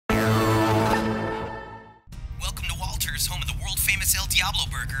nice El Diablo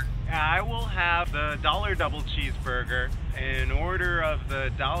burger. I will have the $1 double cheeseburger, an order of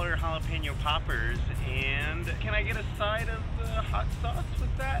the $1 jalapeno poppers, and can I get a side of the hot sauce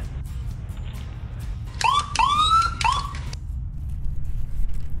with that?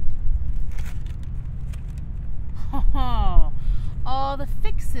 Oh, all the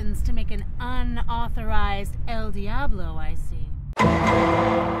fixins to make an unauthorized El Diablo, I see.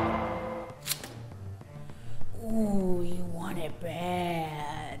 Ooh, you want it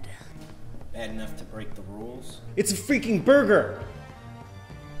bad. Bad enough to break the rules? It's a freaking burger!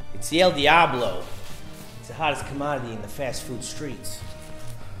 It's the El Diablo. It's the hottest commodity in the fast food streets.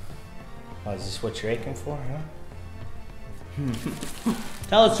 Oh, is this what you're aching for, huh?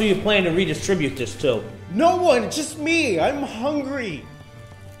 Tell us who you plan to redistribute this to. No one, just me! I'm hungry!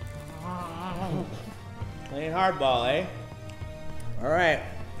 Playing hardball, eh? Alright.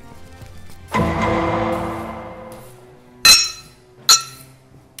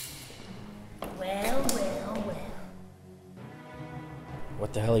 Well.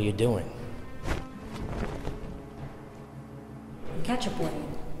 What the hell are you doing? Ketchup blade.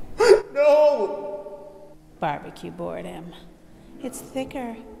 No! Barbecue boredom. It's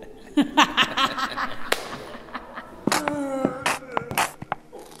thicker.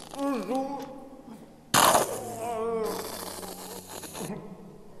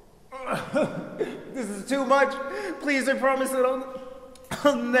 This is too much. Please, I promise that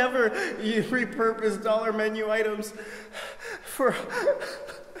I'll never repurpose dollar menu items for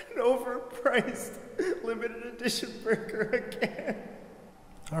an overpriced limited edition burger again.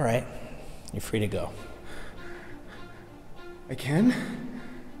 All right, you're free to go. I can?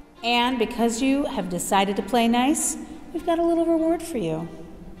 And because you have decided to play nice, we've got a little reward for you.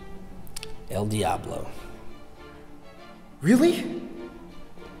 El Diablo. Really?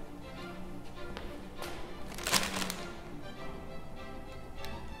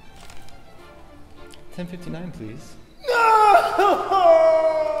 $10.59, please. No!